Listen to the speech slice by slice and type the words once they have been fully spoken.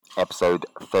Episode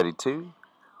 32,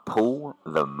 Pull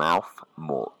the Mouth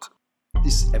Mort.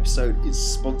 This episode is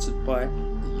sponsored by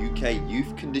the UK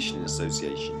Youth Conditioning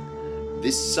Association.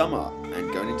 This summer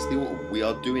and going into the autumn, we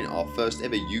are doing our first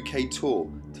ever UK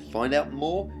tour. To find out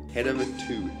more, head over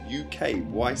to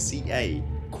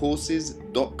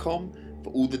ukycacourses.com for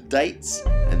all the dates,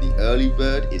 and the early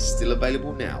bird is still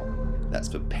available now. That's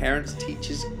for parents,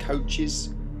 teachers,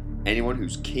 coaches, anyone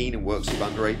who's keen and works with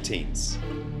under 18s.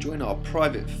 Join our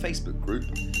private Facebook group,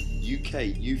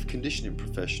 UK Youth Conditioning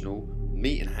Professional.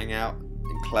 Meet and hang out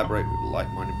and collaborate with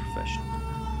like-minded professionals.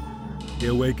 The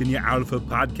Awaken Your Alpha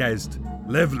podcast.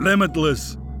 Live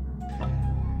limitless.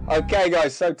 Okay,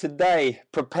 guys, so today,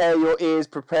 prepare your ears,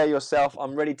 prepare yourself.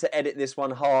 I'm ready to edit this one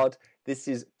hard. This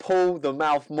is Pull the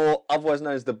Mouth Mort, otherwise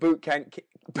known as the Boot Camp King.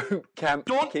 Don't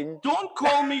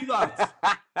call me that.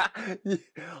 I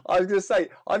was going to say,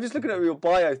 I'm just looking at your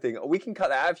bio thing. We can cut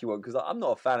that out if you want, because I'm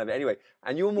not a fan of it anyway.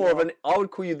 And you're more of an, I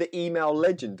would call you the email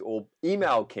legend or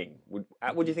email king. What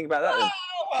do you think about that then?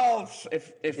 Oh, well,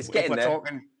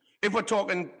 if we're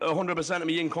talking 100% of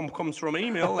my income comes from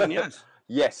email, then yes.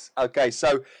 Yes. Okay.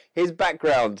 So his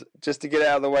background, just to get it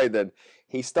out of the way then,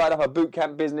 he started up a boot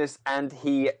camp business and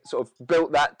he sort of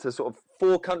built that to sort of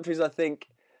 4 countries, I think.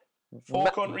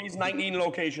 4 countries, 19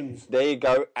 locations. There you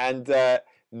go. And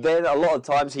then a lot of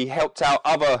times he helped out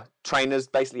other trainers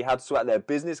basically how to sort out their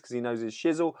business because he knows his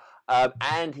shizzle.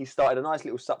 And he started a nice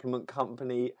little supplement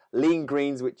company, Lean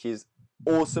Greens, which is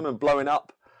awesome and blowing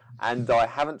up. And I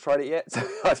haven't tried it yet, so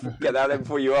I'll get that there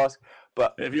before you ask.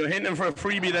 But if you're hinting for a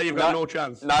freebie there, you've got no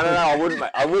chance. No, I wouldn't,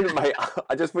 mate.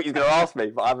 I just thought you were going to ask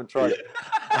me, but I haven't tried it.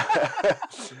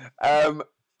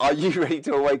 Are you ready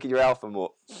to awaken your alpha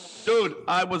more? Dude,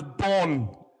 I was born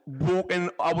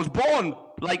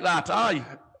like that, aye.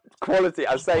 Quality,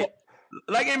 I say.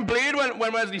 Like in Blade,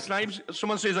 when Wesley Snipes,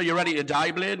 someone says, "Are you ready to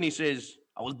die, Blade?" And he says,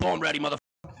 "I was born ready, mother."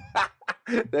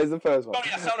 There's the first one. Sorry,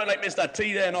 I sounded like Mr.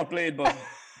 T there, not Blade, but...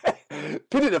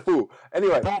 Pity the fool.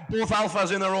 Anyway. Both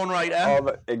alphas in their own right, eh?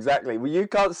 Oh, exactly. Well, you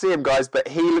can't see him, guys, but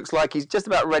he looks like he's just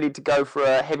about ready to go for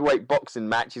a heavyweight boxing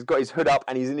match. He's got his hood up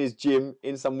and he's in his gym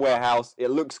in some warehouse. It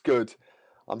looks good.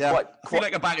 I feel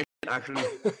like a bag of shit, actually.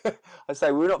 I say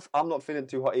I'm not feeling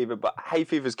too hot either, but hay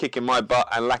fever's kicking my butt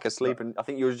and lack of sleep, and I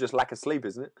think yours is just lack of sleep,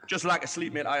 isn't it? Just lack of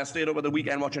sleep, mate. I stayed up at the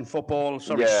weekend watching football.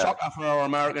 Soccer for our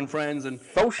American friends, and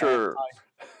social.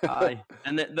 Aye.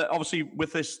 And obviously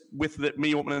with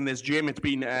me opening this gym, it's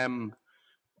been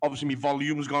obviously my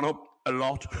volume's gone up a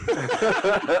lot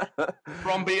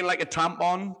from being like a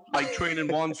tampon, like training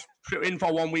once, in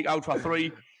for 1 week, out for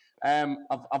 3. I've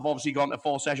obviously gone to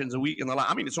 4 sessions a week, and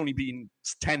I mean, it's only been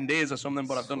 10 days or something,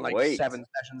 but I've done like 7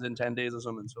 sessions in 10 days or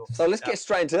something. So let's get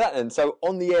straight into that then. So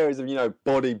on the areas of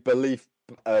body belief,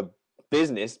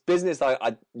 business,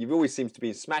 you've always seemed to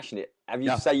be smashing it. Have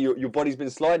you say your body's been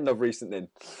sliding of recent then?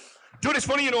 Dude, it's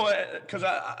funny, because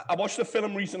I watched a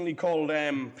film recently called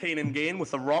Pain and Gain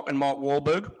with The Rock and Mark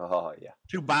Wahlberg. Oh, yeah.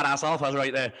 2 badass alphas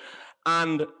right there.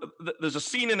 And there's a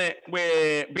scene in it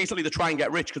where basically they try and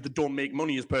get rich because they don't make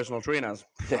money as personal trainers.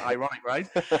 Ironic, right?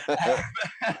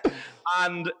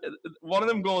 And one of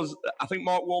them goes, I think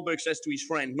Mark Wahlberg says to his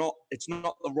friend, it's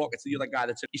not The Rock, it's the other guy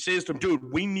he says to him, dude,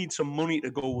 we need some money to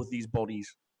go with these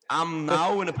bodies. I'm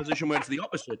now in a position where it's the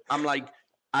opposite. I'm like,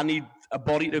 I need a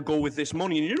body to go with this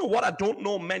money. And you know what? I don't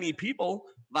know many people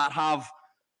that have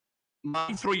my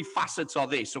 3 facets are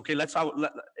this. Okay,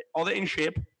 are they in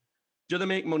shape? Do they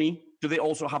make money? Do they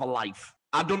also have a life?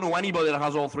 I don't know anybody that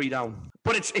has all 3 down.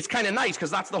 But it's kind of nice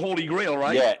because that's the holy grail,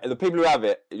 right? Yeah, the people who have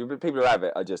it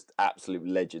are just absolute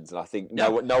legends, and I think no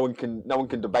one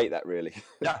can debate that really.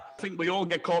 Yeah, I think we all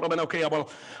get caught up in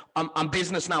I'm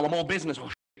business now. I'm all business. Oh,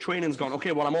 training's gone.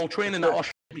 Okay, well I'm all training now. Oh,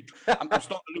 I'm starting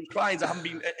to lose clients. I haven't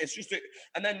been. It's just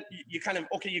and then you kind of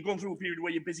you're going through a period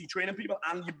where you're busy training people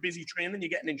and you're busy training. You're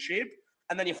getting in shape,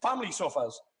 and then your family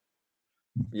suffers.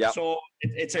 Yeah. So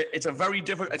it's a very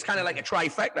different. It's kind of like a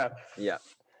trifecta. Yeah.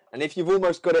 And if you've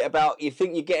almost got it about, you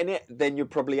think you're getting it, then you're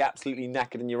probably absolutely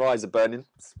knackered and your eyes are burning.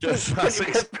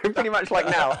 Pretty much like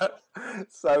now.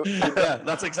 So yeah,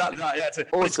 that's exactly that. Yeah,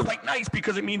 awesome. It's quite nice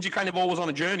because it means you're kind of always on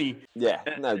a journey. Yeah,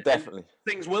 no, definitely.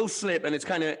 Things will slip, and it's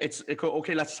kind of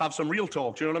okay. Let's have some real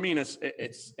talk. Do you know what I mean? It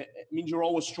means you're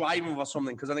always striving for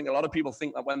something, because I think a lot of people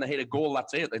think that when they hit a goal,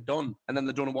 that's it, they're done, and then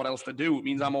they don't know what else to do. It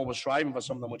means I'm always striving for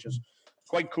something, which is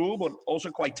quite cool, but also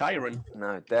quite tiring.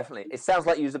 No, definitely. It sounds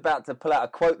like you was about to pull out a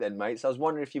quote then, mate. So I was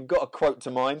wondering if you've got a quote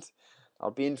to mind.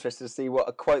 I'd be interested to see what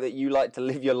a quote that you like to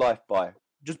live your life by.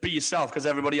 Just be yourself, because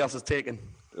everybody else is taken.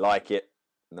 Like it.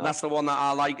 No. That's the one that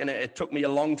I like, and it took me a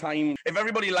long time. If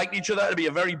everybody liked each other, it'd be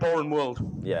a very boring world.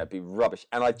 Yeah, it'd be rubbish.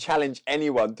 And I challenge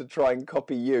anyone to try and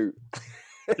copy you.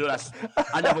 Dude,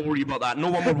 I never worry about that. No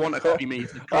one would want to copy me.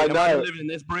 I know. Imagine living in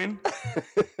this brain.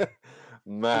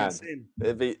 Man, Insane.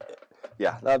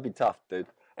 that'd be tough, dude.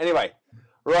 Anyway,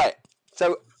 right.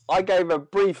 So I gave a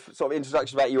brief sort of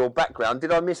introduction about your background.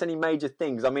 Did I miss any major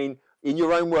things? I mean, in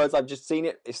your own words, I've just seen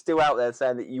it. It's still out there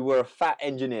saying that you were a fat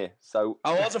engineer. So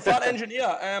I was a fat engineer.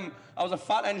 I was a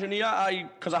fat engineer.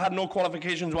 Because I had no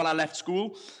qualifications when I left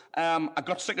school. I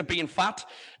got sick of being fat.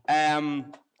 I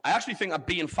actually think that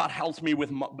being fat helped me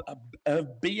with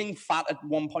being fat at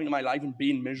one point in my life and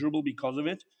being miserable because of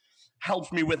it.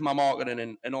 Helps me with my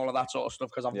marketing and all of that sort of stuff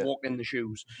because I've walked in the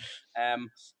shoes.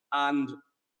 And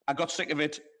I got sick of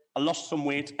it. I lost some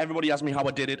weight. Everybody asked me how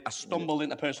I did it. I stumbled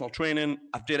into personal training.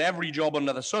 I did every job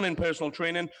under the sun in personal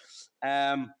training.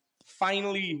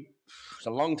 Finally, it was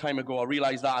a long time ago, I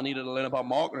realized that I needed to learn about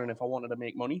marketing if I wanted to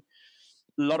make money.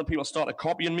 A lot of people started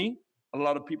copying me. A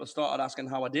lot of people started asking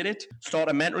how I did it.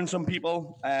 Started mentoring some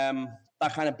people.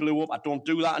 That kind of blew up. I don't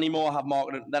do that anymore. I have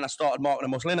marketing. Then I started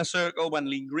marketing Muscle Inner Circle when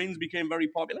Lean Greens became very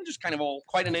popular. Just kind of all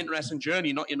quite an interesting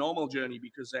journey, not your normal journey,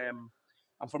 because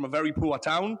I'm from a very poor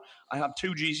town. I have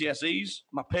 2 GCSEs.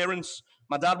 My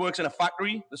dad works in a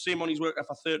factory, the same one he's worked at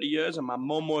for 30 years, and my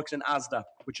mum works in Asda,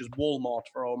 which is Walmart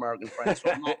for our American friends.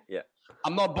 So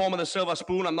I'm not born with a silver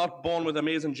spoon. I'm not born with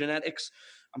amazing genetics.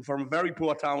 I'm from a very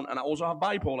poor town, and I also have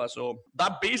bipolar. So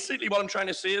that basically what I'm trying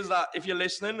to say is that if you're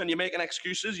listening and you're making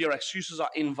excuses, your excuses are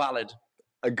invalid.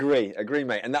 Agree,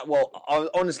 mate. And that,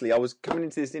 honestly, I was coming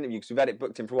into this interview because we've had it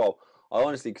booked in for a while.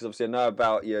 Because obviously I know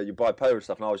about your bipolar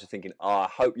stuff, and I was just thinking, I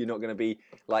hope you're not going to be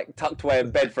like tucked away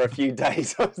in bed for a few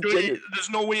days. There's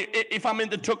no way, if I'm in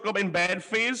the tucked up in bed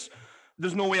phase,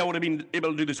 there's no way I would have been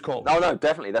able to do this call. No,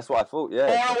 definitely. That's what I thought, yeah.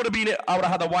 Or I would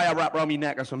have had a wire wrapped around my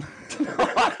neck or something.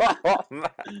 Oh, man.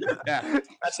 Yeah.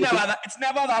 It's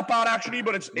never that bad, actually,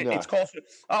 but it's cost.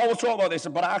 I always talk about this,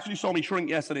 but I actually saw me shrink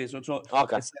yesterday, so it's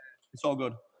all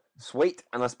good. Sweet.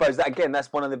 And I suppose that, again,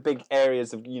 that's one of the big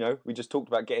areas of, we just talked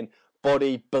about getting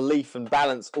body, belief, and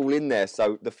balance all in there.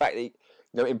 So the fact that,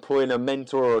 employing a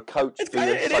mentor or a coach.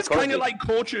 It is kind of like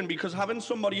coaching, because having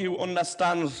somebody who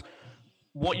understands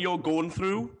what you're going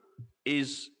through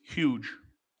is huge.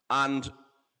 And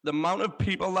the amount of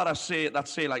people that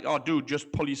say like, oh, dude, just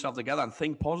pull yourself together and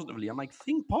think positively. I'm like,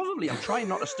 think positively. I'm trying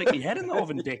not to stick my head in the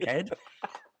oven, dickhead.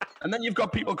 And then you've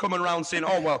got people coming around saying,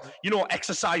 oh, well,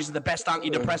 exercise is the best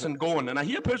antidepressant going. And I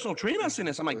hear personal trainers saying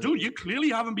this. I'm like, dude, you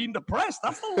clearly haven't been depressed.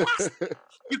 That's the last.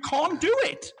 You can't do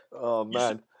it. Oh,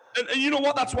 man. And you know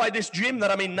what? That's why this gym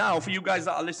that I'm in now, for you guys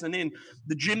that are listening in,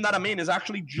 the gym that I'm in is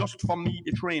actually just for me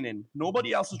to train in.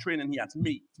 Nobody else is training here. It's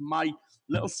me. It's my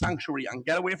little sanctuary. I can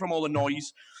get away from all the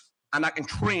noise, and I can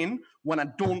train when I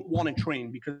don't want to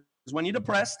train. Because when you're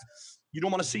depressed, you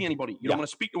don't want to see anybody. You don't want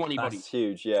to speak to anybody. That's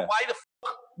huge, yeah. So why the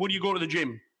fuck would you go to the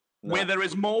gym where there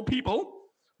is more people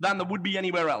than there would be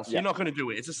anywhere else? You're not going to do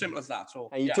it. It's as simple as that. So,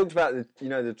 and you talked about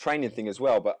the training thing as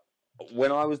well, but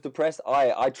when I was depressed,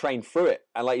 I trained through it.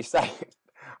 And like you say,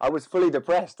 I was fully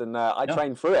depressed, and I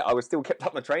trained through it. I was still kept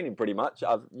up my training pretty much. So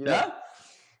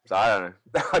I don't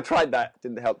know. I tried that.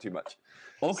 Didn't help too much.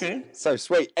 Okay. So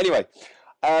sweet. Anyway,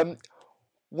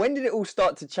 when did it all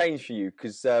start to change for you?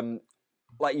 Because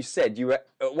like you said, you were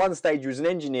at one stage, you was an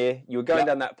engineer. You were going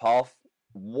down that path.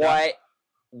 Why?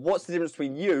 What's the difference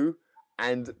between you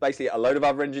and basically a load of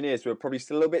other engineers who are probably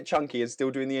still a little bit chunky and still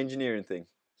doing the engineering thing?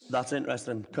 That's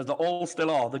interesting, because they all still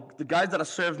are. The guys that I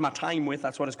served my time with,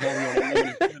 that's what it's called.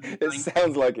 It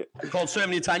sounds like it. It's called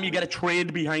serving your time. You get a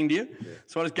trade behind you. Yeah.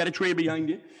 So let's get a trade behind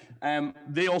you.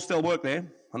 They all still work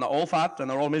there, and they're all fat, and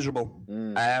they're all miserable.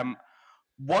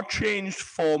 What changed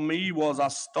for me was I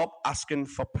stopped asking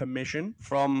for permission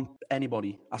from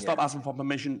anybody. I stopped asking for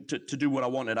permission to do what I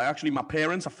wanted. My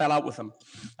parents, I fell out with them.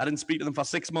 I didn't speak to them for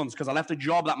 6 months because I left a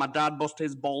job that my dad busted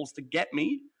his balls to get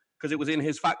me because it was in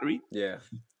his factory. Yeah.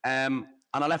 And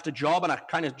I left a job, and I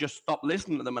kind of just stopped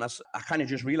listening to them, and I kind of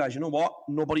just realized, you know what?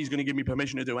 Nobody's going to give me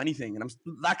permission to do anything. And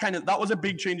that was a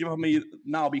big change for me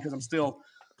now, because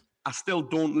I still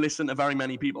don't listen to very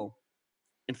many people.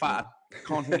 In fact, I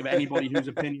can't think of anybody whose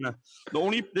opinion. The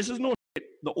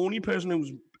only person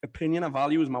whose opinion I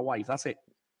value is my wife. That's it.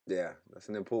 Yeah, that's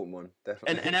an important one,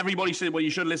 definitely. And everybody said, well,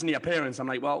 you should listen to your parents. I'm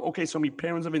like, well, okay, so my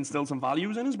parents have instilled some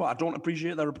values in us, but I don't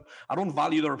appreciate I don't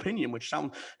value their opinion,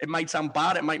 it might sound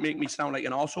bad, it might make me sound like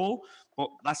an arsehole, but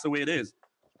that's the way it is.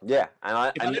 Yeah.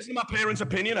 If I listen to my parents'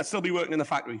 opinion, I'd still be working in the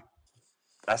factory.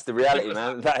 That's the reality,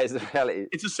 man. That is the reality.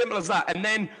 It's as simple as that. And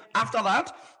then after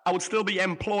that, I would still be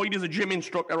employed as a gym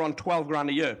instructor on $12,000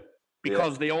 a year,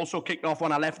 because they also kicked off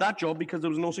when I left that job because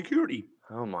there was no security.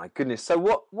 Oh my goodness. So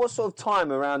what sort of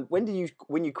time around, when you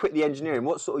quit the engineering,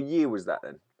 what sort of year was that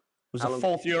then? was the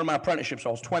 4th year of my apprenticeship, so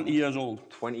I was 20 years old.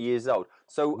 20 years old.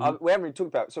 So we haven't really talked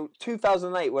about. So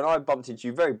 2008, when I bumped into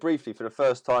you very briefly for the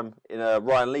first time in a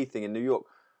Ryan Lee thing in New York.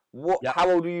 How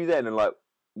old were you then, and like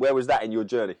where was that in your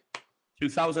journey?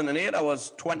 2008, I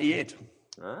was 28.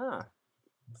 Ah,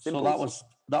 simple. So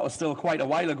that was still quite a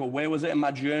while ago. Where was it in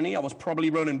my journey? I was probably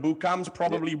running boot camps,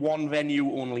 probably one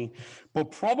venue only,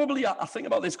 but probably I think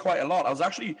about this quite a lot. I was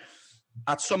actually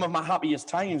at some of my happiest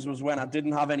times was when I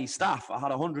didn't have any staff. I had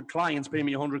 100 clients pay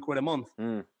me 100 quid a month.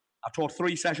 I taught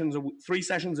 3 sessions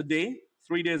a day,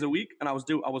 3 days a week, and I was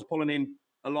pulling in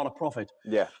a lot of profit.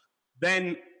 Yeah.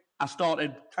 Then I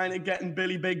started kind of getting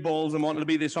Billy Big Balls and wanted to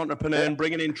be this entrepreneur and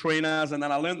bringing in trainers. And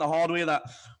then I learned the hard way that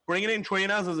bringing in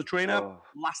trainers as a trainer,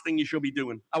 last thing you should be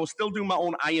doing. I was still doing my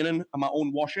own ironing and my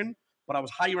own washing, but I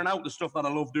was hiring out the stuff that I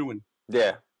love doing.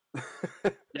 Yeah.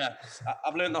 Yeah,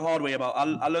 I've learned the hard way about.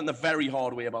 I learned the very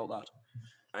hard way about that.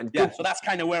 And so that's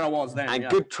kind of where I was then. And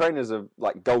good trainers are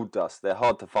like gold dust. They're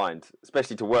hard to find,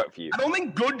 especially to work for you. I don't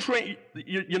think good trainers.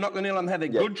 You're not going to nail on the head.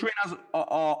 Good trainers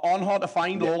are hard to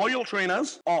find. Loyal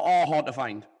trainers are hard to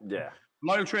find. Yeah.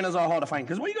 Loyal trainers are hard to find,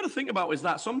 because what you got to think about is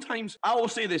that sometimes I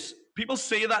always say this. People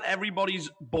say that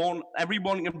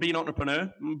everyone can be an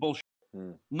entrepreneur. Bullshit.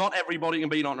 Not everybody can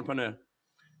be an entrepreneur.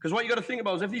 Because what you got to think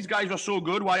about is if these guys are so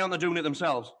good, why aren't they doing it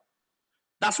themselves?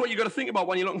 That's what you got to think about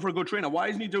when you're looking for a good trainer. Why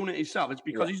isn't he doing it himself? It's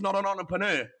because he's not an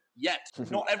entrepreneur yet.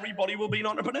 Not everybody will be an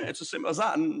entrepreneur. It's as simple as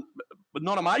that. But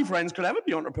none of my friends could ever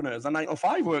be entrepreneurs. They're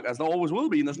 9-to-5 workers. They always will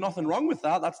be. And there's nothing wrong with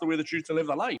that. That's the way they choose to live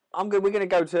their life. We're going to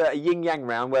go to a yin-yang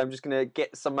round where I'm just going to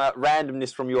get some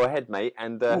randomness from your head, mate.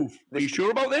 And are you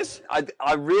sure about this?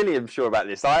 I really am sure about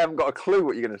this. I haven't got a clue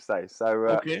what you're going to say. So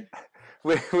okay.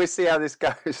 We'll see how this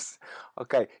goes.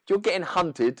 Okay. You're getting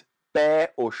hunted, bear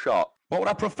or shark? What would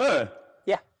I prefer?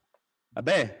 Yeah. A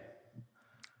bear.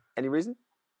 Any reason?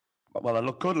 Well, I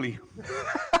look cuddly.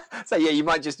 So yeah, you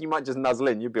might just nuzzle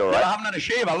in. You'll be all right. Well, I haven't had a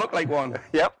shave. I look like one.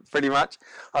 Yep, pretty much.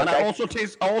 Okay. And I also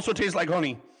taste like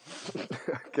honey.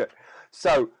 Okay.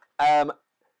 So,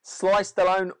 Sly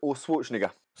Stallone or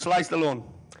Schwarzenegger? Sly Stallone.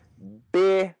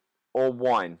 Beer or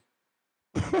wine?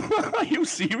 Are you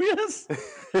serious?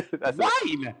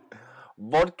 Wine.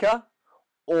 Vodka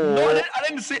or... No, I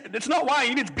didn't say... It's not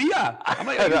wine, it's beer. I'm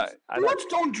like, bloods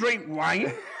don't drink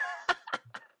wine.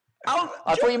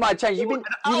 I thought you might change. An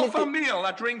alpha male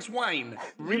that drinks wine.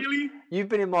 Really? You've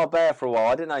been in Marbella for a while.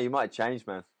 I didn't know you might change,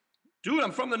 man. Dude,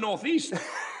 I'm from the Northeast.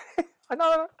 I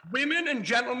know. Women and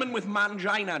gentlemen with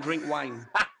mangina drink wine.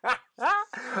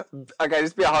 Okay,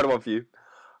 this will be a harder one for you.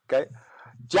 Okay.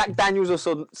 Jack Daniels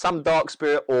or some dark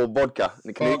spirit or vodka?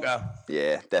 Vodka.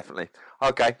 Yeah, definitely.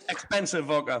 Okay. Expensive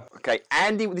vodka. Okay,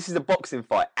 this is a boxing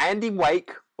fight. Andy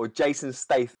Wake or Jason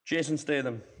Statham? Jason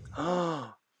Statham.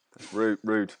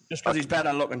 Rude. Just because he's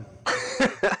better looking.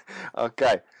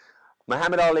 Okay.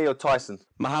 Muhammad Ali or Tyson?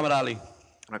 Muhammad Ali.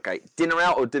 Okay. Dinner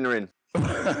out or dinner in?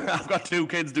 I've got 2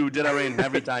 kids do dinner in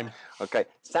every time. Okay.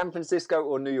 San Francisco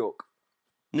or New York?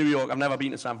 New York. I've never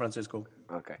been to San Francisco.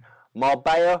 Okay.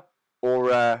 Marbella or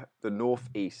the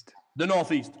Northeast? The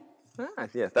Northeast.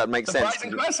 Yeah, that makes sense.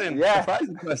 Surprising question. Yeah.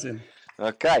 Surprising question.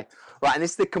 Okay. Right, and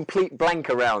this is the complete blank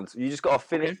round. You just got to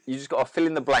fill it. You just got to fill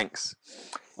in the blanks.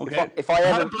 Okay. If I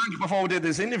had ever a blank before we did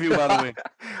this interview, by the way.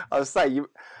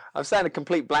 I'm saying a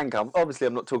complete blank. I'm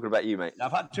not talking about you, mate.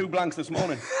 I've had 2 blanks this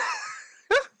morning.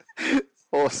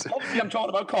 Awesome. Obviously, I'm talking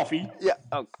about coffee. Yeah,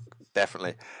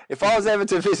 definitely. If I was ever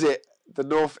to visit the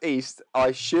Northeast,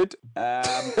 I should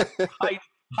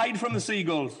hide from the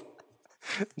seagulls.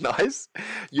 Nice.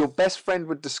 Your best friend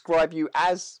would describe you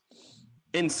as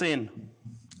insane.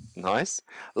 Nice.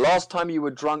 Last time you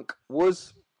were drunk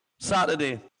was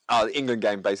Saturday. Oh, the England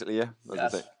game, basically. Yeah.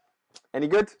 Yes. Any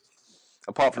good?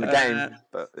 Apart from the game,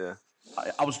 but yeah.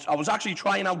 I was actually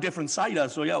trying out different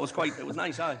ciders, so yeah, it was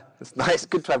nice. It's nice.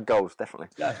 Good to have goals, definitely.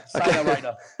 Yeah, cider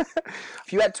rider.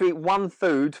 If you had to eat one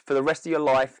food for the rest of your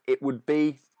life, it would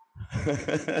be.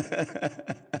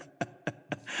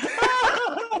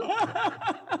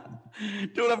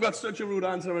 Dude, I've got such a rude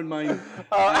answer in mind.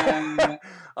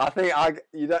 I think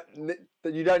you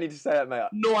don't need to say that, mate.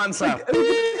 No answer.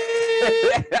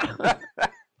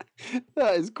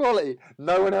 That is quality.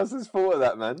 No one else has thought of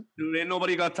that, man. Dude, ain't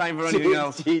nobody got time for anything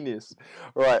else. Genius.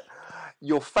 Right.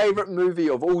 Your favourite movie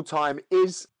of all time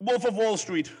is Wolf of Wall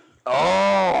Street.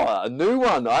 Oh, a new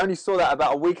one. I only saw that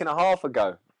about a week and a half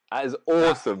ago. That is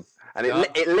awesome. And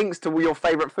it links to your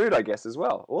favourite food, I guess, as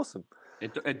well. Awesome.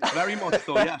 It very much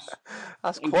so, yes.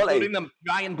 That's quality. Including them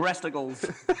giant breasticles.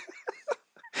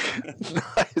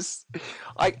 Nice.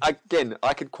 I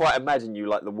could quite imagine you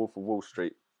like the Wolf of Wall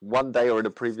Street one day or in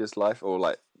a previous life or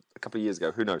like a couple of years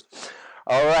ago. Who knows?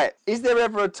 All right. Is there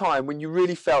ever a time when you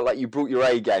really felt like you brought your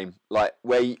A game? Like,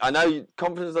 I know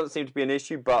confidence doesn't seem to be an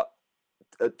issue, but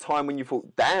a time when you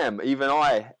thought, damn, even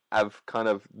I have kind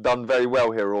of done very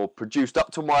well here, or produced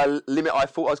up to my limit I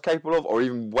thought I was capable of, or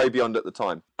even way beyond at the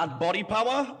time? At Body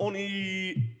Power,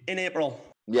 only in April.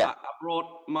 Yeah. I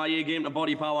brought my A game to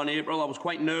Body Power in April. I was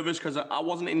quite nervous because I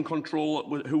wasn't in control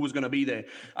with who was going to be there.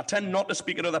 I tend not to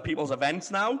speak at other people's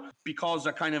events now because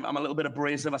I'm a little bit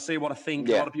abrasive. I say what I think.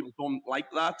 Yeah. A lot of people don't like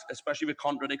that, especially if it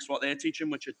contradicts what they're teaching,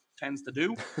 which it tends to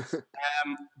do.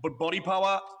 But Body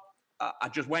Power, I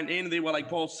just went in. They were like,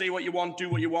 Paul, say what you want, do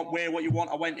what you want, wear what you want.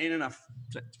 I went in and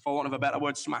for want of a better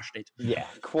word, smashed it. Yeah,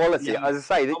 quality. Yeah. As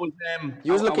I say,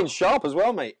 you was looking sharp as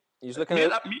well, mate. You was looking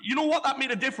you know what? That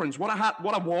made a difference. What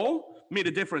I wore made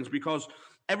a difference because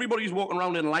everybody's walking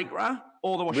around in lycra,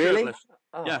 or they were shirtless.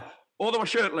 Oh. Yeah, or they were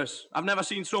shirtless. I've never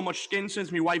seen so much skin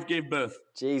since my wife gave birth.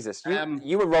 Jesus,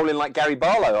 you were rolling like Gary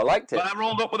Barlow. I liked it. But I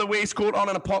rolled up with a waistcoat on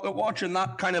and a pocket watch, and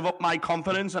that kind of upped my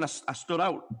confidence, and I stood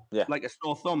out. Yeah, like a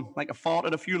sore thumb, like a fart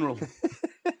at a funeral.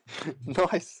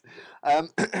 Nice.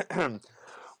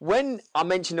 When I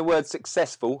mention the word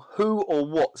successful, who or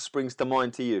what springs to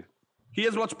mind to you?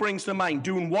 Here's what springs to mind.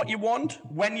 Doing what you want,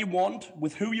 when you want,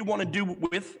 with who you want to do it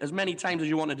with, as many times as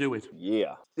you want to do it.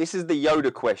 Yeah. This is the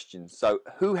Yoda question. So,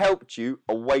 who helped you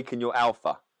awaken your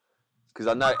alpha? Because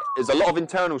I know there's a lot of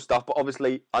internal stuff, but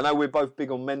obviously, I know we're both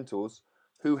big on mentors.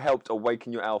 Who helped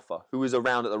awaken your alpha? Who was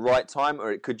around at the right time,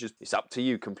 or it could just, it's up to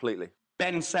you completely?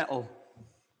 Ben Settle.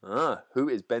 Who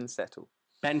is Ben Settle?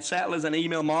 Ben Settle is an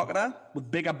email marketer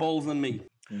with bigger balls than me.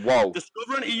 Whoa.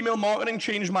 Discovering email marketing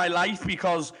changed my life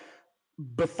because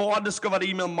before I discovered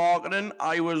email marketing,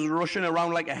 I was rushing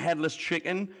around like a headless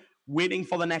chicken, waiting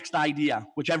for the next idea,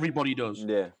 which everybody does.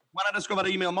 Yeah. When I discovered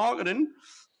email marketing,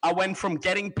 I went from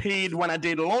getting paid when I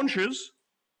did launches,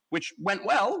 which went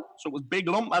well, so it was big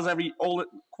lump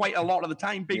quite a lot of the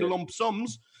time, big lump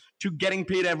sums, to getting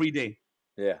paid every day.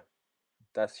 Yeah.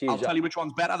 That's huge. I'll tell you which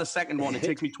one's better. The second one, it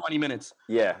takes me 20 minutes.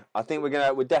 Yeah, I think we're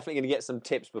definitely gonna get some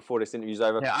tips before this interview's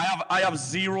over. Yeah, I have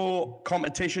zero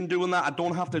competition doing that. I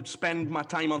don't have to spend my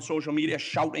time on social media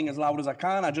shouting as loud as I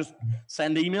can. I just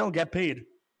send email, get paid.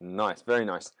 Nice, very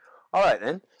nice. All right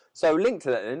then. So linked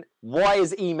to that then, why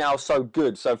is email so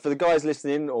good? So for the guys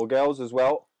listening or girls as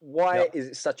well, why is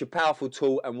it such a powerful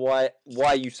tool, and why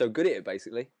are you so good at it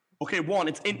basically? Okay, one,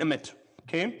 it's intimate.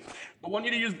 Okay, I want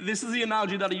you to use, this is the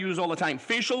analogy that I use all the time.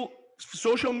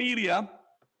 Social media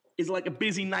is like a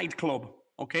busy nightclub,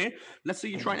 okay? Let's say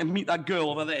you're trying to meet that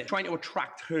girl over there, trying to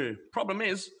attract her. Problem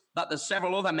is that there's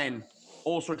several other men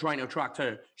also trying to attract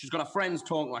her. She's got her friends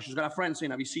talking to her. She's got her friends saying,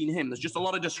 have you seen him? There's just a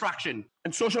lot of distraction.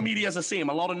 And social media is the same,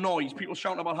 a lot of noise, people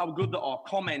shouting about how good they are,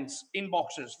 comments,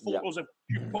 inboxes, photos of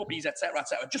puppies, etc.,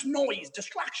 etc. Just noise,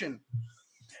 distraction.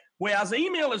 Whereas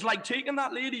email is like taking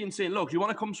that lady and saying, look, you want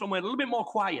to come somewhere a little bit more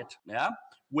quiet, yeah?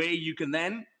 Where you can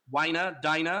then wine her,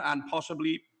 dine her, and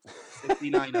possibly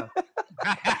 59er.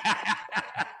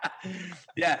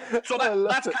 Yeah, so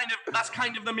that's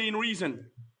kind of the main reason.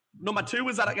 Number two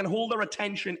is that I can hold their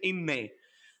attention in there.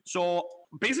 So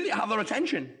basically, I have their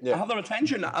attention. Yeah. I have their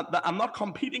attention. I'm not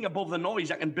competing above the noise.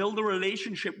 I can build a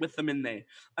relationship with them in there.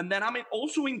 And then I'm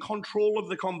also in control of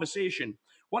the conversation.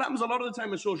 What happens a lot of the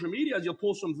time with social media is you'll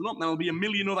post something up and there'll be a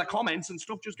million other comments and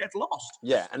stuff just gets lost.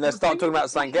 Yeah, and they'll start talking about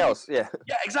something else. Yeah.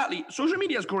 Yeah, exactly. Social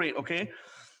media is great, okay?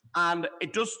 And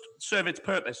it does serve its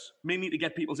purpose, mainly to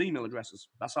get people's email addresses.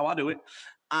 That's how I do it.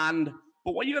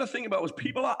 But what you got to think about is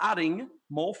people are adding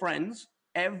more friends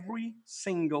every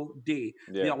single day.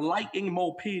 Yeah. They are liking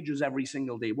more pages every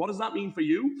single day. What does that mean for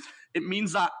you? It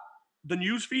means that the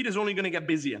newsfeed is only going to get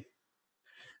busier.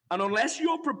 And unless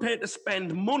you're prepared to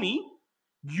spend money,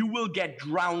 you will get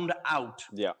drowned out.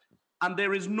 Yeah. And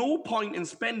there is no point in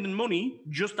spending money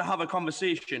just to have a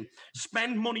conversation.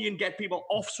 Spend money and get people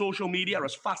off social media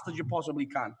as fast as you possibly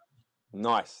can.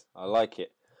 Nice. I like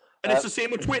it. And it's the same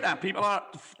with Twitter. People are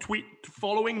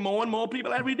following more and more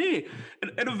people every day.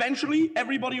 And eventually,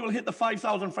 everybody will hit the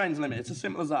 5,000 friends limit. It's as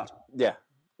simple as that. Yeah.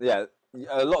 Yeah.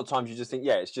 A lot of times you just think,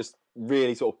 it's just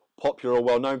really sort of popular or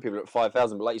well-known people at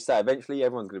 5,000. But like you say, eventually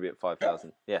everyone's going to be at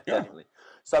 5,000. Yeah, definitely.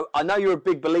 So I know you're a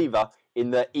big believer in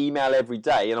the email every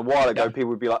day. And a while ago, people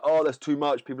would be like, oh, that's too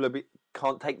much. People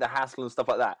can't take the hassle and stuff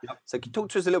like that. Yep. So can you talk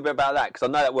to us a little bit about that? Because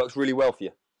I know that works really well for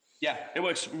you. Yeah, it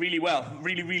works really well.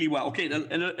 Really, really well. Okay,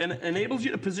 it enables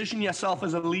you to position yourself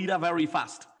as a leader very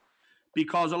fast.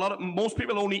 Because most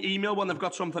people only email when they've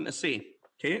got something to say.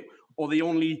 Okay? Or they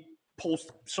only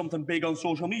post something big on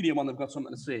social media when they've got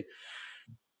something to say.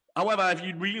 However, if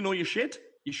you really know your shit,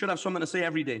 you should have something to say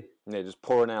every day. Yeah, just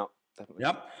pouring out. Definitely.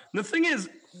 Yep. And the thing is,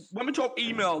 when we talk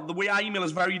email, the way I email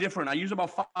is very different. I use about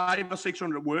 500 or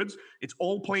 600 words. It's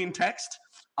all plain text.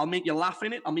 I'll make you laugh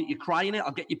in it. I'll make you cry in it.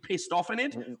 I'll get you pissed off in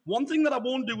it. One thing that I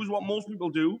won't do is what most people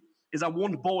do is I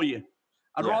won't bore you.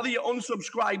 I'd rather you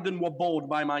unsubscribe than we're bored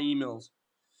by my emails.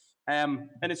 And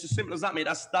it's as simple as that, mate.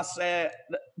 That's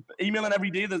emailing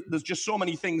every day. There's just so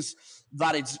many things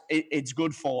that it's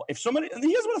good for. If somebody, and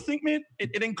here's what I think, mate,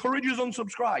 it encourages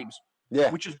unsubscribes.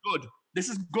 Yeah. Which is good. This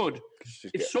is good.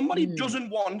 If somebody doesn't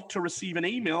want to receive an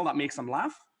email that makes them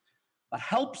laugh, that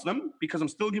helps them because I'm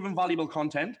still giving valuable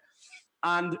content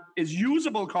and is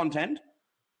usable content,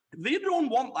 if they don't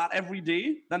want that every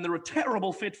day, then they're a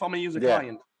terrible fit for me as a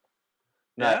client.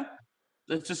 No. Yeah?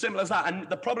 It's as simple as that. And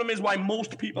the problem is why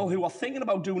most people who are thinking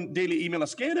about doing daily email are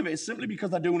scared of it is simply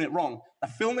because they're doing it wrong.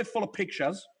 They're filling it full of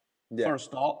pictures for a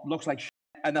start, looks like shit,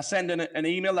 and they're sending an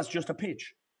email that's just a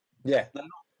pitch. Yeah. They're not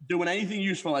doing anything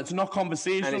useful. It's not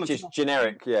conversational. And it's just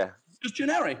generic, shit. Just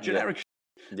generic.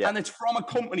 Yeah. And it's from a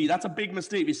company. That's a big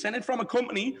mistake. If you send it from a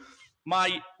company,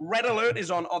 my red alert is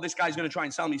on, this guy's going to try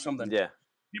and sell me something. Yeah.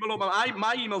 People open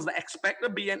my emails, they expect to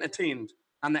be entertained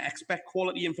and they expect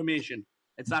quality information.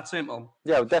 It's that simple.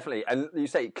 Yeah, well, definitely. And you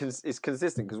say it's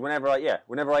consistent because whenever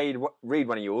I read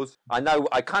one of yours, I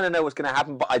kind of know what's going to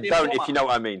happen, but I don't, if you know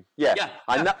what I mean. Yeah.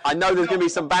 I know there's going to be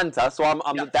some banter, so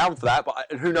I'm down for that,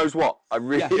 but who knows what? I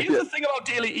really. Yeah. Here's the thing about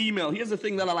daily email. Here's the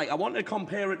thing that I like. I want to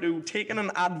compare it to taking an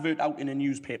advert out in a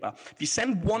newspaper. If you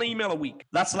send one email a week,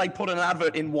 that's like putting an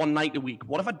advert in one night a week.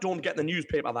 What if I don't get the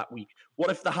newspaper that week?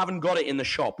 What if they haven't got it in the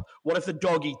shop? What if the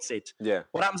dog eats it? Yeah.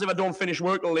 What happens if I don't finish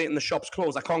work till late and the shop's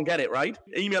closed? I can't get it, right?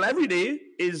 Email every day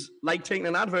is like taking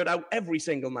an advert out every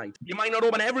single night. You might not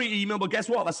open every email, but guess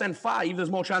what? If I send 5, there's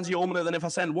more chance you open it than if I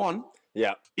send 1.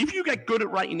 Yeah. If you get good at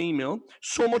writing email,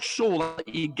 so much so that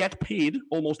you get paid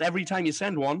almost every time you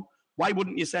send one, why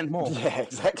wouldn't you send more? Yeah,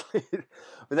 exactly.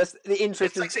 But that's the interesting.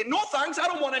 It's like saying, no thanks, I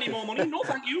don't want any more money. No,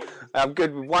 thank you. I'm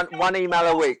good with one email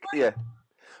a week. Yeah.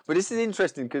 But this is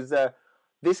interesting because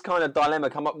this kind of dilemma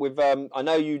come up with, I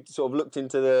know you sort of looked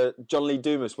into the John Lee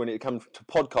Dumas when it comes to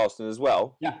podcasting as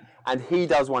well. Yeah. And he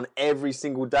does one every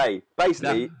single day,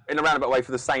 basically in a roundabout way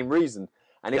for the same reason.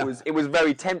 And it was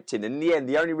very tempting. And in the end,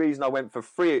 the only reason I went for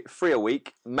three a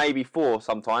week, maybe 4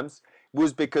 sometimes,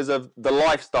 was because of the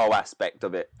lifestyle aspect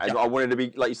of it. And I wanted to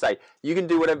be, like you say, you can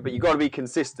do whatever, but you got to be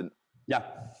consistent. Yeah.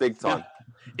 Big time.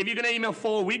 Yeah. If you're going to email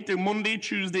 4 a week, do Monday,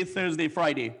 Tuesday, Thursday,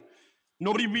 Friday.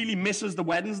 Nobody really misses the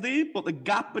Wednesday, but the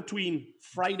gap between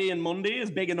Friday and Monday is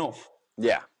big enough.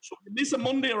 Yeah. So if you miss a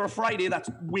Monday or a Friday, that's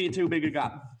way too big a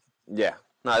gap. Yeah.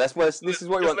 No, this is what you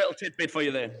want. A little tidbit for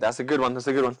you there. That's a good one.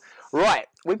 Right,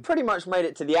 we've pretty much made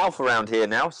it to the alpha round here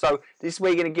now. So this is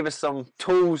where you're going to give us some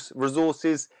tools,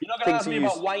 resources. You're not going to ask me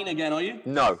about wine again, are you?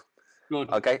 No.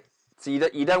 Good. Okay. So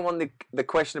you don't want the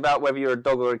question about whether you're a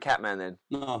dog or a cat man then?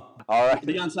 No. All right.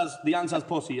 The answer's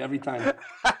pussy every time.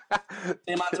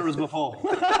 Same answer as before.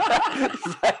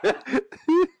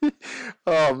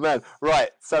 Oh man.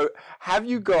 Right. So have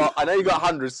you got? I know you got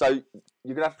hundreds. So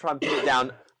you're gonna have to try and put it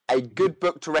down. A good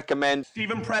book to recommend.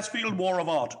 Stephen Pressfield, War of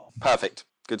Art. Perfect.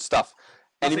 Good stuff.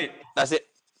 That's it.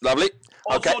 Lovely.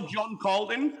 Also, Okay. John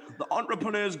Colton, The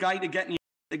Entrepreneur's Guide to Getting Your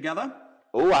Together.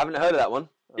 Oh, I haven't heard of that one.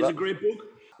 It's a great book.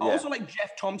 I Yeah. also like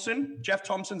Jeff Thompson. Jeff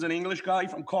Thompson's an English guy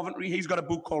from Coventry. He's got a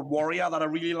book called Warrior that I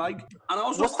really like. And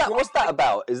also What's that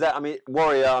about? Is that, I mean,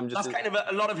 Warrior, That's kind of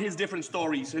a lot of his different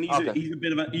stories. And he's a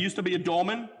bit of a, he used to be a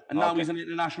doorman, and now he's an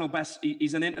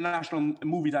international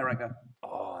movie director.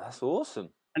 Oh, that's awesome.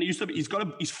 And he's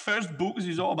got his first book is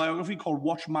his autobiography called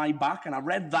Watch My Back, and I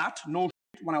read that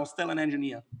when I was still an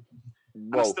engineer.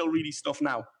 And I still read his stuff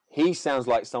now. He sounds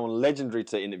like someone legendary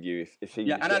to interview if he.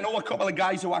 Yeah, and I know a couple of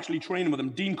guys who actually train with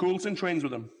him. Dean Coulson trains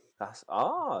with him.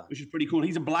 Which is pretty cool.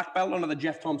 He's a black belt under the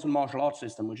Jeff Thompson martial arts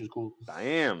system, which is cool.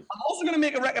 Damn. I'm also going to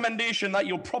make a recommendation that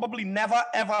you'll probably never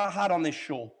ever had on this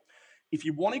show. If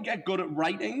you want to get good at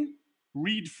writing,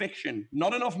 read fiction.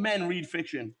 Not enough men read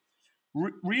fiction.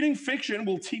 Reading fiction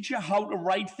will teach you how to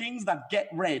write things that get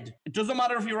read. It doesn't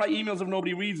matter if you write emails if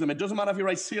nobody reads them. It doesn't matter if you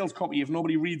write sales copy if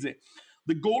nobody reads it.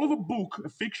 The goal of a book, a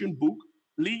fiction book,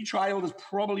 Lee Child is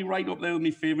probably right up there with my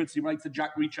favourites. He writes the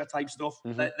Jack Reacher type stuff.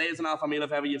 Mm-hmm. There's an alpha male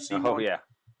if ever you've seen one. Yeah.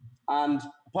 And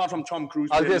apart from Tom Cruise.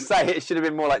 I was going to say, it should have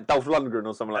been more like Dolph Lundgren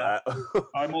or something like that.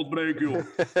 I must break you.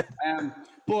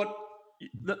 But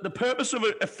the purpose of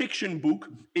a fiction book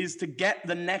is to get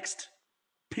the next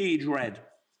page read.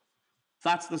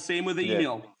 That's the same with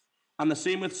email. And the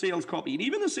same with sales copy. And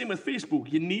even the same with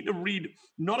Facebook. You need to read.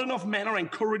 Not enough men are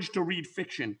encouraged to read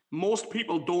fiction. Most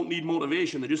people don't need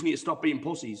motivation. They just need to stop being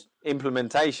pussies.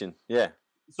 Implementation, yeah.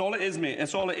 It's all it is, mate.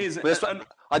 It's all it is. But that's what And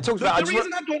I talked the about.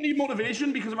 reason I don't need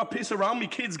motivation because if I piss around, my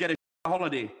kids get a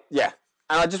holiday. Yeah,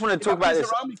 and I just want to talk about this.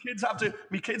 Around, my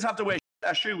kids have to wear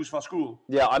shoes for school.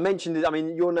 Yeah, I mentioned it. I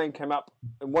mean, your name came up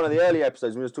in one of the early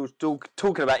episodes when we were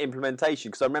talking about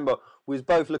implementation, because I remember we was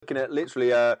both looking at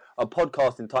literally a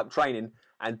podcasting type training,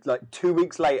 and like 2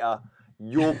 weeks later,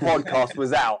 your podcast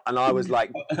was out, and I was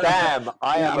like, "Damn,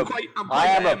 I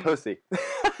am a pussy."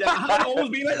 Yeah, I haven't always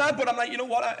been like that, but I'm like, you know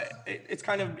what?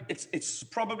 It's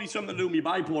probably something to do with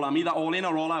my bipolar. I'm either all in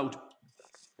or all out.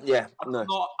 Yeah, I'm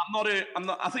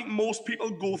not. I think most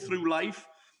people go through life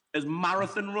as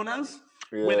marathon runners,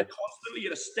 where they're constantly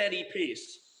at a steady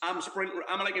pace. I'm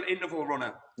like an interval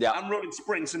runner. Yeah, I'm running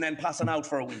sprints and then passing out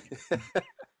for a week.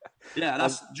 Yeah,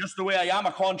 that's just the way I am.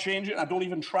 I can't change it. I don't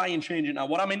even try and change it now.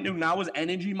 What I'm into now is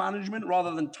energy management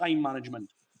rather than time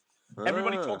management.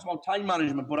 Everybody talks about time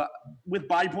management, but with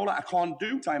bipolar, I can't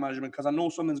do time management because I know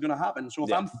something's going to happen. So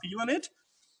if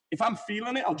I'm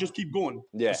feeling it, I'll just keep going.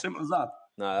 Yeah. As simple as that.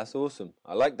 No, that's awesome.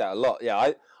 I like that a lot.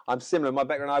 Yeah, I'm similar. In my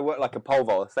background, I work like a pole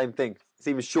vaulter. Same thing. It's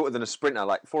even shorter than a sprinter,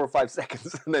 like 4 or 5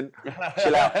 seconds, and then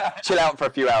chill out for a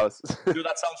few hours. Dude,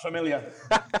 that sounds familiar.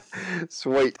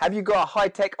 Sweet. Have you got a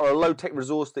high-tech or a low-tech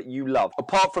resource that you love,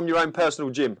 apart from your own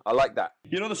personal gym? I like that.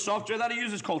 You know, the software that I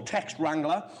use is called Text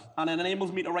Wrangler, and it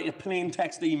enables me to write a plain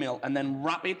text email and then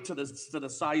wrap it to the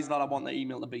size that I want the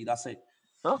email to be. That's it.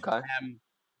 Okay.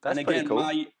 That's and again, pretty cool.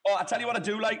 I tell you what I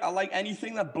do like. I like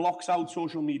anything that blocks out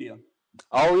social media.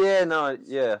 Oh, yeah, no,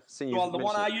 yeah. So the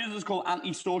one I use is called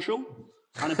Antisocial,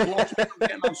 and it blocks me from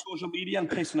getting on social media and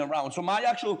pissing around.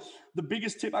 So the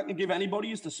biggest tip I can give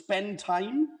anybody is to spend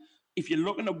time. If you're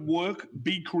looking to work,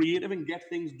 be creative and get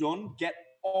things done, get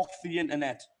off the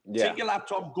internet. Yeah. Take your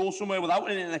laptop, go somewhere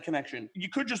without an internet connection. You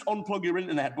could just unplug your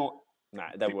internet, but nah,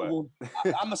 that works.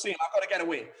 I'm the same. I've got to get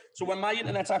away. So when my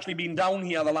internet's actually been down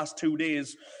here the last 2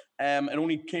 days, it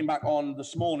only came back on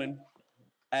this morning.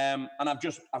 And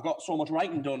I've got so much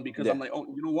writing done because I'm like, oh,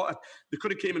 you know what? They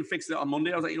could have came and fixed it on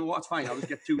Monday. I was like, you know what? It's fine. I'll just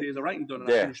get 2 days of writing done. And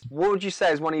I finished. What would you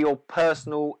say is one of your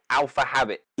personal alpha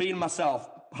habits? Being myself.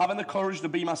 Having the courage to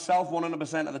be myself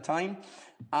 100% of the time.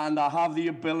 And I have the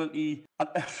ability, I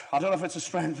don't know if it's a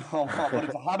strength or not, but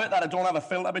it's a habit that I don't have a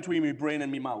filter between my brain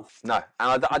and my mouth. No,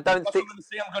 and I don't think...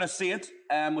 I'm going to say it,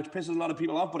 which pisses a lot of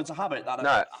people off, but it's a habit.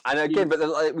 And again, but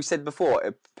like we said before,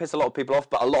 it pisses a lot of people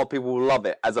off, but a lot of people will love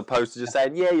it, as opposed to just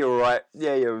saying, yeah, you're all right,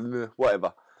 yeah, you're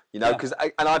whatever. You know, because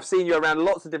and I've seen you around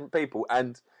lots of different people,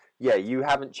 and yeah, you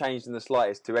haven't changed in the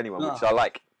slightest to anyone, which I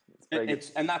like.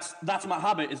 And that's my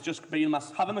habit, is just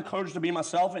having the courage to be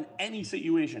myself in any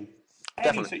situation.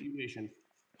 Definitely. Any situation.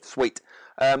 Sweet.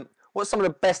 What's some of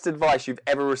the best advice you've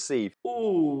ever received?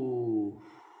 Ooh.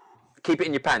 Keep it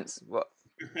in your pants. What?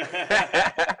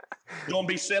 Don't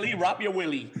be silly. Wrap your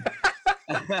willy.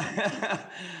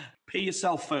 Pay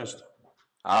yourself first.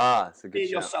 That's a good Pay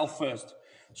shout. yourself first.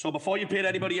 So before you pay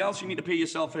anybody else, you need to pay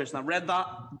yourself first. And I read that.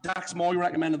 Dax Moy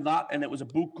recommended that, and it was a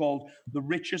book called The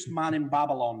Richest Man in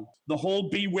Babylon. The whole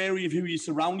be wary of who you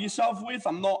surround yourself with.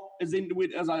 I'm not as into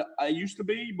it as I used to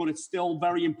be, but it's still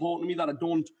very important to me that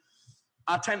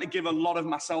I tend to give a lot of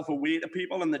myself away to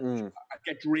people, and I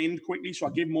get drained quickly, so I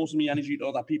give most of my energy to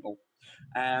other people.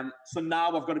 So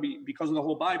now I've got to be, because of the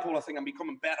whole bipolar thing, I'm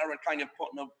becoming better at kind of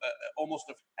putting almost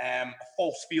a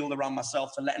force field around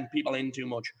myself to letting people in too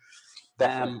much.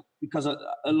 Because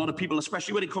a lot of people,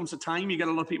 especially when it comes to time, you get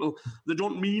a lot of people that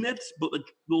don't mean it, but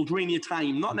they'll drain your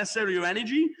time. Not necessarily your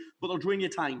energy, but they'll drain your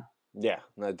time. Yeah,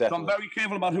 no, definitely. So I'm very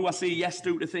careful about who I say yes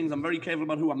to things. I'm very careful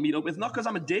about who I meet up with. Not because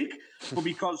I'm a dick, but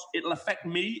because it'll affect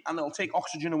me and it'll take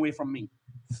oxygen away from me.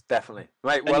 Definitely.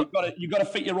 Right, well, you've got to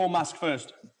fit your own mask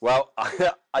first. Well,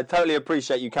 I totally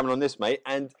appreciate you coming on this, mate.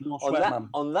 And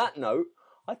on that note,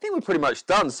 I think we're pretty much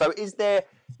done. So is there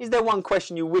one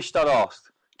question you wished I'd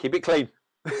asked? Keep it clean.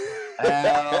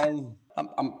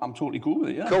 I'm totally cool with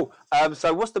it, yeah. Cool.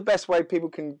 So what's the best way people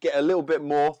can get a little bit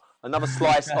more, another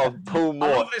slice of Paul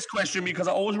Mort? I love this question because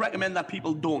I always recommend that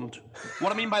people don't.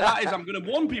 What I mean by that is I'm going to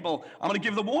warn people. I'm going to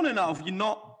give the warning now.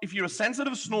 If you're a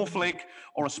sensitive snowflake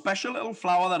or a special little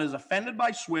flower that is offended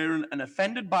by swearing and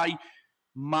offended by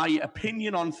my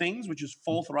opinion on things, which is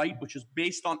forthright, which is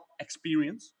based on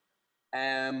experience,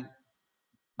 and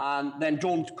then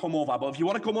don't come over. But if you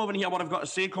want to come over and hear what I've got to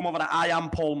say, come over to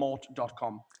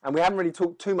iampaulmort.com. And we haven't really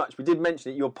talked too much. We did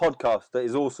mention it, your podcast that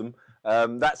is awesome.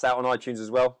 That's out on iTunes as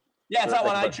well. Yeah, it's out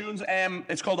on iTunes.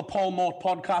 It's called the Paul Mort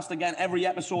Podcast. Again, every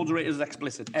episode's rated as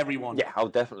explicit. Everyone. Yeah, oh,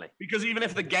 definitely. Because even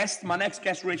if my next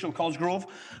guest, Rachel Cosgrove,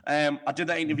 I did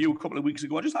that interview a couple of weeks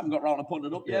ago. I just haven't got around to putting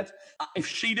it up yet. If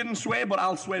she didn't swear, but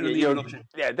I'll swear in the introduction.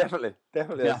 Yeah, definitely.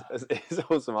 Yeah. It's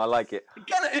awesome. I like it.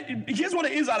 Again, here's what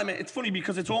it is, Adam. It's funny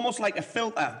because it's almost like a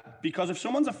filter. Because if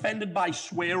someone's offended by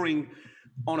swearing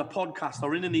on a podcast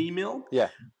or in an email,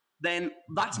 then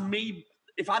that's me.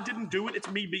 If I didn't do it, it's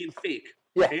me being fake.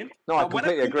 Yeah, okay? no, I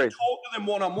completely agree. When I talk to them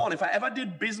one-on-one, if I ever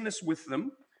did business with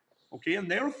them, okay, and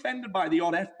they're offended by the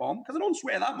odd F-bomb, because I don't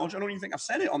swear that much, I don't even think I've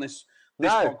said it on this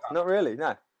podcast. Not really,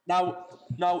 no. Now,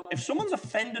 if someone's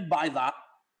offended by that,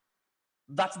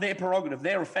 that's their prerogative.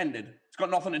 They're offended. It's got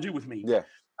nothing to do with me. Yeah.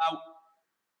 Now,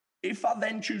 if I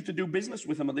then choose to do business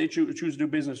with them, or they choose to do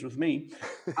business with me,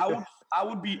 I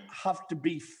would have to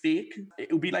be fake.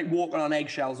 It would be like walking on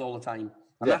eggshells all the time.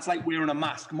 And that's like wearing a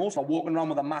mask. Most are walking around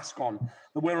with a mask on.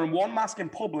 They're wearing one mask in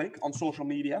public on social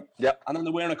media. Yep. And then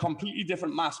they're wearing a completely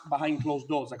different mask behind closed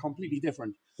doors. They're completely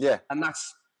different. Yeah. And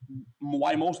that's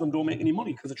why most of them don't make any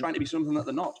money, because they're trying to be something that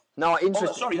they're not. No, interesting.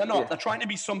 Oh, sorry, they're not. Yeah. They're trying to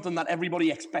be something that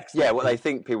everybody expects. Yeah, what they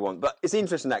think people want. But it's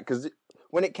interesting that, because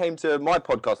when it came to my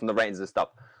podcast and the ratings and stuff,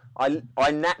 I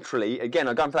naturally, again,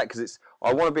 I'm going for that because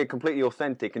I want to be completely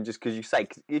authentic, and just because you say,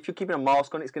 if you're keeping a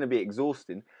mask on, it's going to be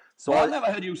exhausting. So I've never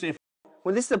heard you say.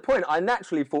 Well, this is the point. I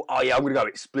naturally thought, oh yeah, I'm going to go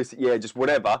explicit, yeah, just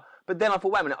whatever. But then I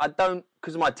thought, wait a minute, I don't,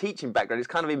 because of my teaching background, it's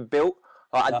kind of inbuilt.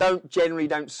 I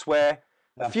don't swear.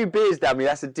 A few beers down me,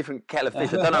 that's a different kettle of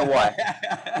fish. I don't know why.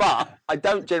 But I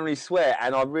don't generally swear,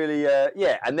 and I really,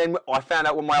 And then I found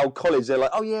out when my old college, they're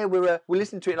like, oh yeah, we're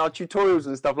listening to it in our tutorials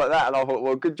and stuff like that. And I thought,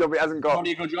 well, good job it hasn't got.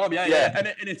 Probably a good job, yeah.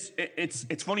 And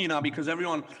it's funny now because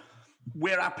everyone.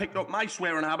 Where I picked up my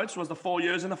swearing habits was the 4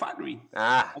 years in the factory.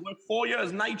 I worked 4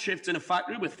 years night shifts in a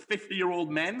factory with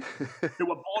 50-year-old men who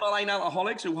were borderline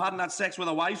alcoholics who hadn't had sex with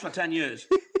their wives for 10 years.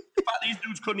 In fact, these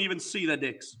dudes couldn't even see their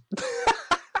dicks.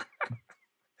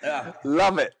 Yeah.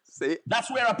 Love it. See?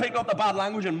 That's where I picked up the bad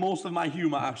language and most of my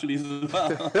humour, actually, as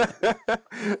well.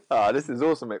 Oh, this is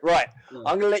awesome, mate. Right,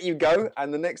 I'm going to let you go,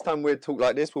 and the next time we talk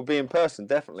like this, we'll be in person,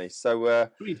 definitely. So,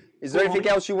 is there anything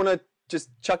else you want to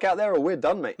just chuck out there, or we're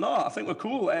done, mate? No, I think we're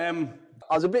cool. I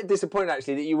was a bit disappointed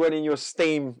actually that you weren't in your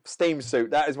steam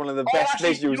suit. That is one of the best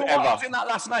visuals ever. I was in that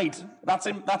last night. That's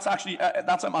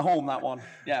at my home. That one.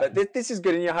 Yeah. But this is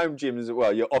good in your home gym as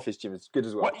well. Your office gym is good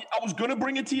as well. I was gonna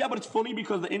bring it to you, but it's funny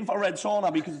because the infrared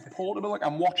sauna, because it's portable,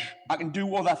 I can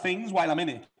do other things while I'm in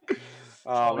it.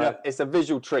 Oh man, it's a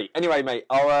visual treat. Anyway, mate,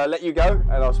 I'll let you go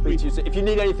and I'll speak to you soon. If you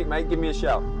need anything, mate, give me a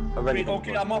shout.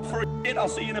 Okay, I'm up for it. I'll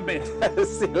see you in a bit.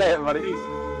 See you later, buddy.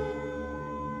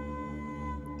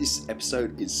 This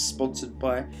episode is sponsored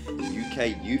by the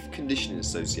UK Youth Conditioning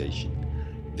Association.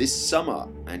 This summer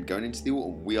and going into the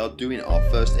autumn, we are doing our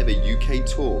first ever UK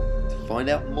tour. To find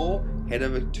out more, head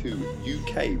over to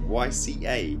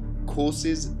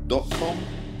UKYCAcourses.com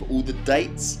for all the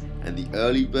dates, and the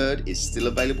early bird is still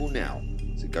available now.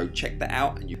 So go check that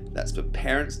out. That's for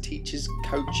parents, teachers,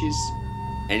 coaches,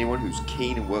 anyone who's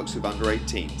keen and works with under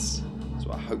 18s.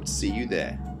 So I hope to see you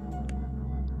there.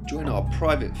 Join our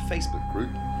private Facebook group,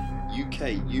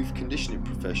 UK Youth Conditioning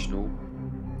Professional.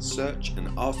 Search and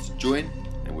ask to join,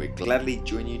 and we'll gladly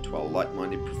join you to our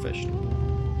like-minded professional.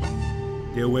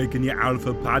 The Awaken Your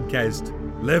Alpha podcast.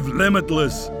 Live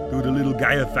limitless. Do the little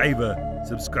guy a favor.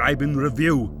 Subscribe and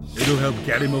review. It'll help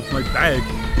get him off my bag.